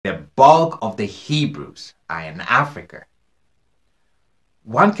bulk of the Hebrews are in Africa.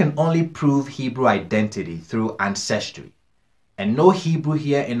 One can only prove Hebrew identity through ancestry, and no Hebrew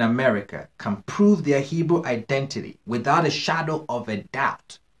here in America can prove their Hebrew identity without a shadow of a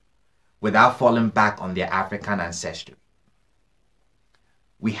doubt, without falling back on their African ancestry.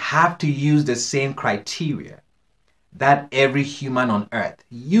 We have to use the same criteria that every human on earth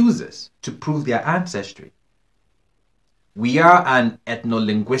uses to prove their ancestry. We are an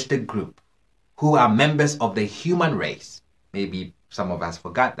ethno-linguistic group who are members of the human race. Maybe some of us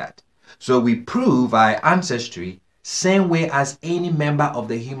forgot that. So we prove our ancestry same way as any member of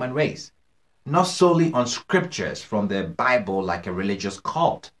the human race, not solely on scriptures from the Bible like a religious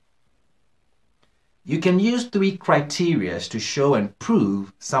cult. You can use 3 criteria to show and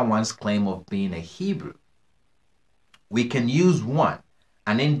prove someone's claim of being a Hebrew. We can use 1,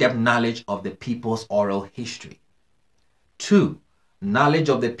 an in-depth knowledge of the people's oral history. 2, knowledge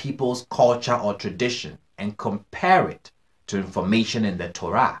of the people's culture or tradition and compare it to information in the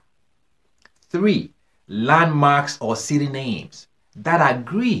Torah. 3, landmarks or city names that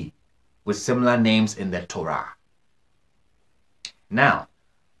agree with similar names in the Torah. Now,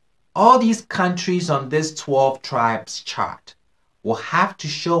 all these countries on this 12 tribes chart will have to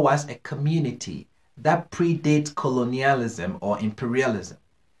show us a community that predates colonialism or imperialism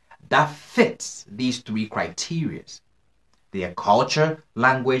that fits these 3 criteria. Their culture,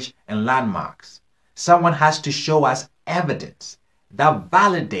 language, and landmarks. Someone has to show us evidence that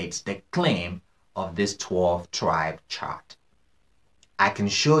validates the claim of this 12 tribe chart. I can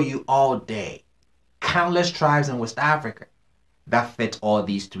show you all day countless tribes in West Africa that fit all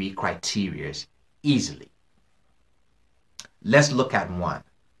these 3 criteria easily. Let's look at 1.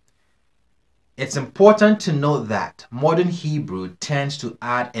 It's important to note that modern Hebrew tends to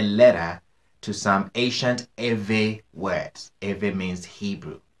add a letter to some ancient Ewe words. Ewe means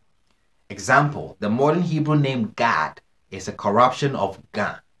Hebrew. Example, the modern Hebrew name Gad is a corruption of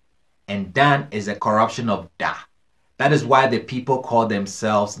Gan, and Dan is a corruption of Da. That is why the people call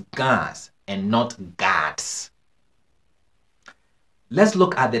themselves Gans and not Gads. Let's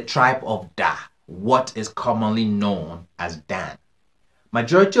look at the tribe of Da, what is commonly known as Dan.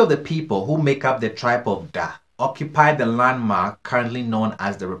 Majority of the people who make up the tribe of Da occupy the landmark currently known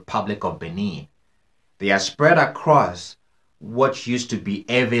as the Republic of Benin. They are spread across what used to be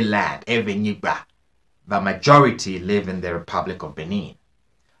Ewe land, Ewe Nigba, but majority live in the Republic of Benin.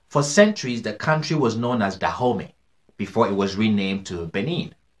 For centuries, the country was known as Dahomey before it was renamed to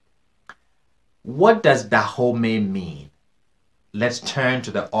Benin. What does Dahomey mean? Let's turn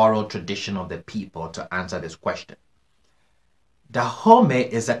to the oral tradition of the people to answer this question. Dahomey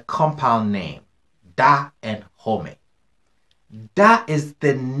is a compound name, Da and Home. Da is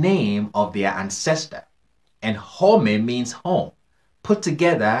the name of their ancestor, and Home means home. Put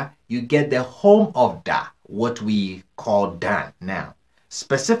together, you get the home of Da, what we call Dan now.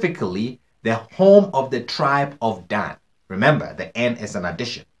 Specifically, the home of the tribe of Dan. Remember, the N is an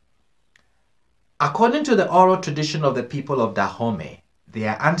addition. According to the oral tradition of the people of Dahomey,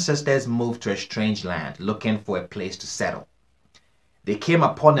 their ancestors moved to a strange land looking for a place to settle. They came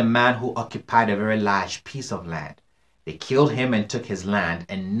upon a man who occupied a very large piece of land. They killed him and took his land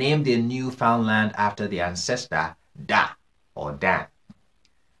and named their newfound land after their ancestor Da or Dan.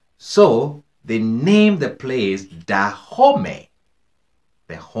 So they named the place Dahomey,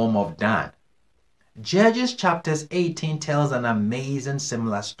 the home of Dan. Judges chapters 18 tells an amazing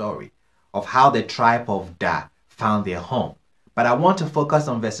similar story of how the tribe of Da found their home. But I want to focus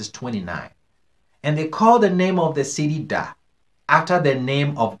on verses 29. And they called the name of the city Da, after the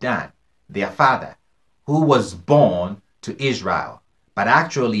name of Dan, their father, who was born to Israel. But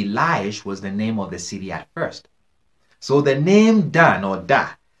actually, Laish was the name of the city at first. So the name Dan or Da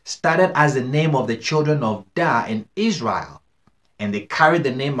started as the name of the children of Da in Israel, and they carried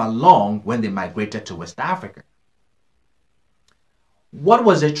the name along when they migrated to West Africa. What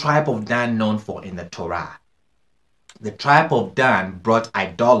was the tribe of Dan known for in the Torah? The tribe of Dan brought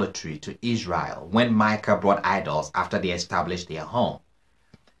idolatry to Israel when Micah brought idols after they established their home.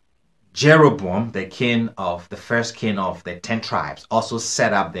 Jeroboam, the first king of the 10 tribes, also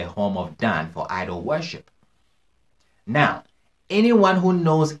set up the home of Dan for idol worship. Now, anyone who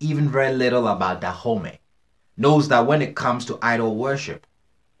knows even very little about Dahomey knows that when it comes to idol worship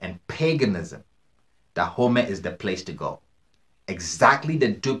and paganism, Dahomey is the place to go. Exactly the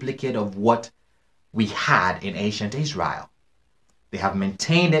duplicate of what we had in ancient Israel. They have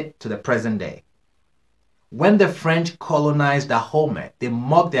maintained it to the present day. When the French colonized Dahomey, they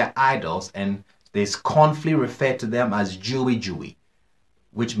mocked their idols and they scornfully referred to them as Jewy,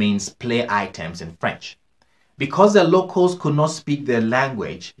 which means play items in French. Because the locals could not speak their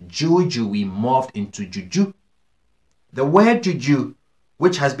language, Juju morphed into Juju. The word Juju,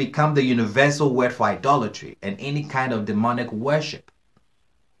 which has become the universal word for idolatry and any kind of demonic worship,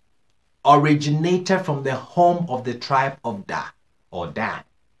 originated from the home of the tribe of Da or Dan.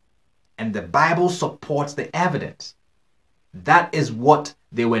 And the Bible supports the evidence. That is what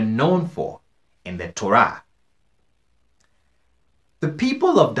they were known for in the Torah. The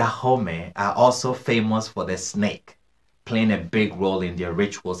people of Dahomey are also famous for the snake, playing a big role in their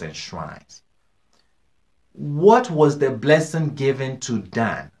rituals and shrines. What was the blessing given to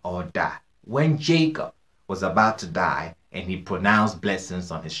Dan or Da when Jacob was about to die and he pronounced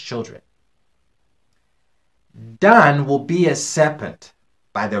blessings on his children? Dan will be a serpent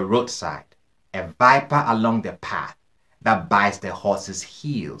by the roadside, a viper along the path that bites the horse's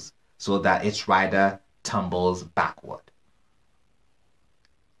heels so that its rider tumbles backward.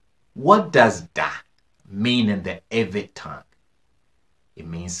 What does Da mean in the Evid tongue? It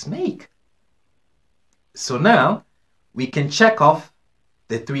means snake. So now we can check off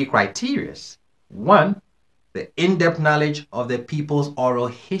the 3 criteria. 1, the in-depth knowledge of the people's oral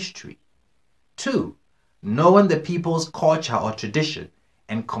history. 2, knowing the people's culture or tradition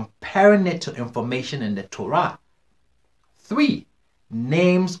and comparing it to information in the Torah. 3,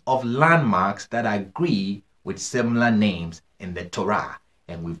 names of landmarks that agree with similar names in the Torah.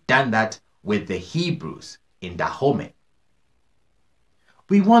 And we've done that with the Hebrews in Dahomey.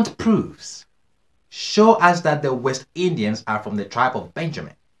 We want proofs. Show us that the West Indians are from the tribe of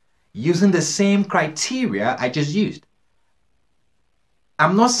Benjamin, using the same criteria I just used.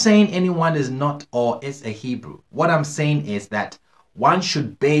 I'm not saying anyone is not or is a Hebrew. What I'm saying is that one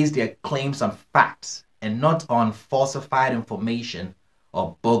should base their claims on facts and not on falsified information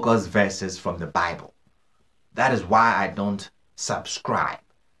or bogus verses from the Bible. That is why I don't subscribe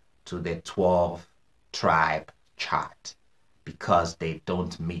to the 12 tribe chart, because they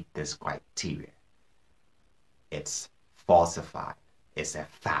don't meet this criteria. It's falsified. It's a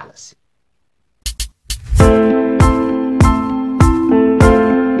fallacy.